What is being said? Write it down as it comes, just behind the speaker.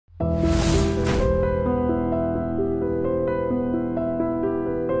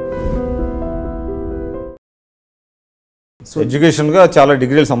ఎడ్యుకేషన్గా చాలా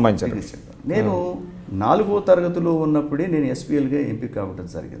డిగ్రీలు సంపాదించారు. నేను 4వ తరగతిలో ఉన్నప్పుడే నేను ఎస్పీఎల్గా ఎంపిక కావడం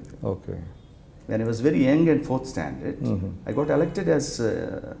జరిగింది. Okay. When I was very young and 4th standard, I got elected as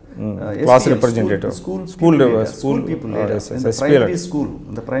class representative, school people leader in the primary school,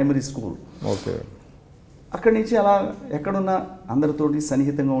 in the primary school. Okay. అక్కడి నుంచి అలా ఎక్కడున్నా అందరితోటి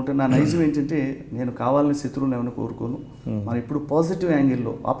సన్నిహితంగా ఉంటే నా నైజం ఏంటంటే నేను కావాలని శత్రువులు ఏమైనా కోరుకోను. మనం ఇప్పుడు పాజిటివ్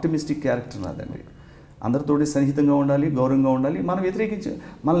యాంగిల్లో ఆప్టిమిస్టిక్ క్యారెక్టర్ నాదండి. అందరితోటి సన్నిహితంగా ఉండాలి, గౌరవంగా ఉండాలి.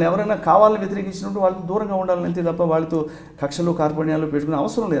 మనల్ని ఎవరైనా కావాలని వ్యతిరేకించినప్పుడు వాళ్ళతో దూరంగా ఉండాలని, అంతే తప్ప వాళ్ళతో కక్షలు కార్పణ్యాలు పెట్టుకునే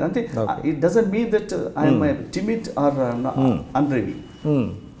అవసరం లేదు. అంతే. It doesn't mean that I'm timid are అన్రెడీ.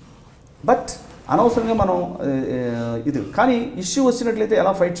 But అనవసరంగా మనం ఇది కానీ ఇష్యూ వచ్చినట్లయితే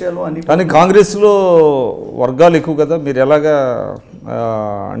ఎలా ఫైట్ చేయాలో అని. కానీ కాంగ్రెస్లో వర్గాలు ఎక్కువ కదా, మీరు ఎలాగా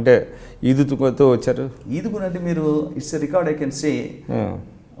అంటే ఈదుతో వచ్చారు? ఈదుకునంటే మీరు it's a record I can say.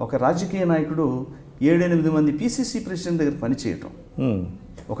 ఒక రాజకీయ నాయకుడు 7-8 మంది పిసిసి ప్రెసిడెంట్ దగ్గర పనిచేయటం,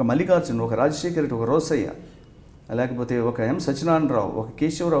 ఒక మల్లికార్జున్, ఒక రాజశేఖర్ రెడ్డి, ఒక రోసయ్య, లేకపోతే ఒక ఎం సత్యనారాయణరావు, ఒక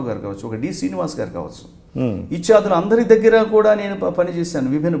కేశవరావు గారు కావచ్చు, ఒక డి శ్రీనివాస్ గారు కావచ్చు, ఇత్యాదులు అందరి దగ్గర కూడా నేను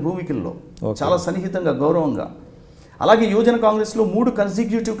పనిచేశాను విభిన్న భూమికల్లో, చాలా సన్నిహితంగా, గౌరవంగా. అలాగే యువజన కాంగ్రెస్లో 3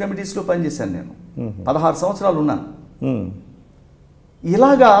 కన్సిక్యూటివ్ కమిటీస్లో పనిచేశాను నేను. 16 సంవత్సరాలు ఉన్నాను.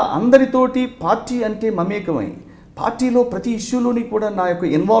 ఇలాగా అందరితోటి పార్టీ అంటే మమేకమై, పార్టీలో ప్రతి ఇష్యూలోని కూడా నా యొక్క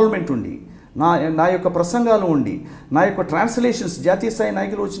ఇన్వాల్వ్మెంట్ ఉండి, నా యొక్క ప్రసంగాలు ఉండి, నా యొక్క ట్రాన్స్లేషన్స్, జాతీయ స్థాయి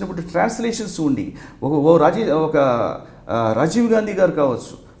నాయకులు వచ్చినప్పుడు ట్రాన్స్లేషన్స్ ఉండి, ఒక రాజీవ్ గాంధీ గారు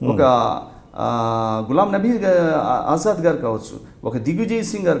కావచ్చు, ఒక గులాం నబీ ఆజాద్ గారు కావచ్చు, ఒక దిగ్విజయ్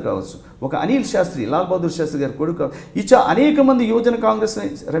సింగ్ గారు కావచ్చు, ఒక అనిల్ శాస్త్రి, లాల్ బహదూర్ శాస్త్రి గారు కొడుకు, ఇచ్చా అనేక మంది యువజన కాంగ్రెస్,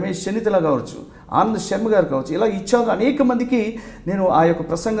 రమేష్ చెన్నితల కావచ్చు, ఆనంద్ శర్మ గారు కావచ్చు, ఇలా ఇచ్చాక అనేక మందికి నేను ఆ యొక్క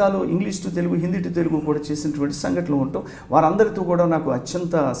ప్రసంగాలు English to Telugu, Hindi to Telugu కూడా చేసినటువంటి సంఘటనలు ఉంటాం. వారందరితో కూడా నాకు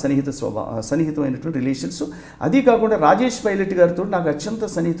అత్యంత సన్నిహితమైనటువంటి రిలేషన్స్. అది కాకుండా రాజేష్ పైలట్ గారితో నాకు అత్యంత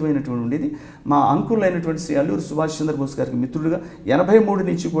సన్నిహితమైనటువంటి ఉండేది. మా అంకుల్ అయినటువంటి శ్రీ అల్లూరి సుభాష్ చంద్రబోస్ గారికి మిత్రుడుగా 83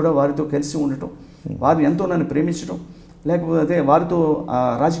 నుంచి కూడా వారితో కలిసి ఉండటం, వారిని ఎంతో నన్ను ప్రేమించడం, లేకపోతే వారితో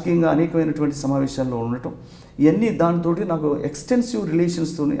రాజకీయంగా అనేకమైనటువంటి సమావేశాల్లో ఉండటం, ఇవన్నీ దానితో నాకు ఎక్స్టెన్సివ్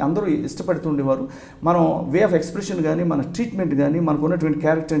రిలేషన్స్తో అందరూ ఇష్టపడుతుండేవారు. మనం వే ఆఫ్ ఎక్స్ప్రెషన్ కానీ, మన ట్రీట్మెంట్ కానీ, మనకు ఉన్నటువంటి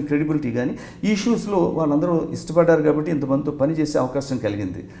క్యారెక్టర్ అండ్ క్రెడిబిలిటీ కానీ ఈ ఇష్యూస్లో వాళ్ళందరూ ఇష్టపడ్డారు కాబట్టి ఇంతమందితో పనిచేసే అవకాశం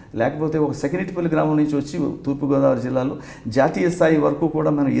కలిగింది. లేకపోతే ఒక సెకండరీపల్లి గ్రామం నుంచి వచ్చి తూర్పుగోదావరి జిల్లాలో జాతీయ స్థాయి వరకు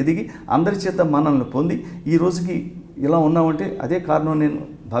కూడా మనం ఎదిగి అందరి చేత మనల్ని పొంది ఈ రోజుకి ఇలా ఉన్నామంటే అదే కారణం నేను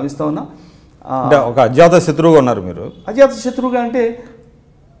భావిస్తా ఉన్నా. ఒక అజాత శత్రువుగా ఉన్నారు మీరు. అజాత శత్రువుగా అంటే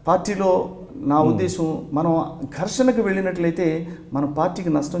పార్టీలో నా ఉద్దేశం మనం ఘర్షణకు వెళ్ళినట్లయితే మన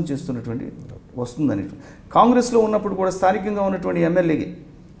పార్టీకి నష్టం చేస్తున్నటువంటి వస్తుందని. కాంగ్రెస్లో ఉన్నప్పుడు కూడా స్థానికంగా ఉన్నటువంటి ఎమ్మెల్యేకి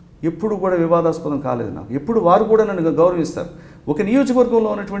ఎప్పుడు కూడా వివాదాస్పదం కాలేదు నాకు. ఎప్పుడు వారు కూడా నన్ను గౌరవిస్తారు. ఒక నియోజకవర్గంలో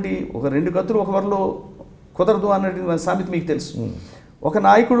ఉన్నటువంటి ఒక 2 కత్తులు ఒక వరలో కుదరదు అన్నటువంటి సామెత మీకు తెలుసు. ఒక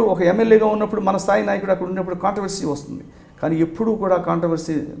నాయకుడు, ఒక ఎమ్మెల్యేగా ఉన్నప్పుడు మన స్థాయి నాయకుడు అక్కడ ఉన్నప్పుడు కాంట్రవర్సీ వస్తుంది. కానీ ఎప్పుడు కూడా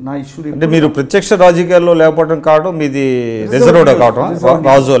కాంట్రవర్సీ నా ఇష్యూ అంటే మీరు ప్రత్యక్ష రాజకీయాల్లో లేకపోవడం కావడం, మీది రిజర్వ్డ్ కావడం,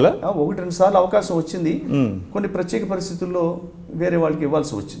 రాజుల 1-2 సార్లు అవకాశం వచ్చింది. కొన్ని ప్రత్యేక పరిస్థితుల్లో వేరే వాళ్ళకి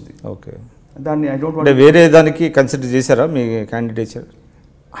ఇవ్వాల్సి వచ్చింది. ఓకే. దాన్ని ఐ డోంట్ అంటే వేరే దానికి కన్సిడర్ చేశారా మీ క్యాండిడేచర్?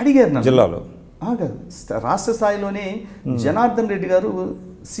 అడిగారు నా జిల్లాలో. రాష్ట్ర స్థాయిలోనే జనార్దన్ రెడ్డి గారు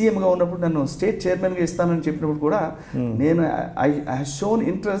సీఎంగా ఉన్నప్పుడు నన్ను స్టేట్ చైర్మన్గా ఇస్తానని చెప్పినప్పుడు కూడా నేను I have shown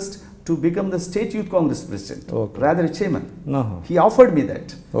interest to become the state youth congress president, rather a chairman. He offered me that.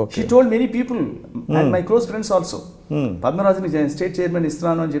 He told many people and my close friends also, పద్మరాజుని state chairman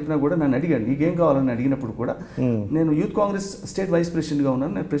ఇస్తున్నాను అని చెప్పినా కూడా నన్ను అడిగాడు, నీకేం కావాలని అడిగినప్పుడు కూడా నేను యూత్ కాంగ్రెస్ స్టేట్ వైస్ ప్రెసిడెంట్గా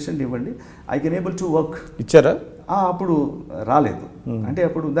ఉన్నాను, నేను ప్రెసిడెంట్ ఇవ్వండి, I can able to work. ఇచ్చారా? అప్పుడు రాలేదు. అంటే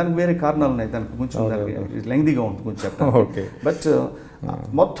అప్పుడు దానికి వేరే కారణాలు ఉన్నాయి, దానికి కొంచెం లెంగ్దీగా ఉంటుంది కొంచెం చెప్పడం. బట్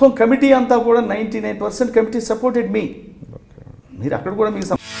మొత్తం కమిటీ అంతా కూడా 99% కమిటీ సపోర్టెడ్ మీ. మీరు అక్కడ కూడా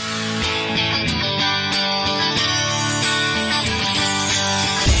మీకు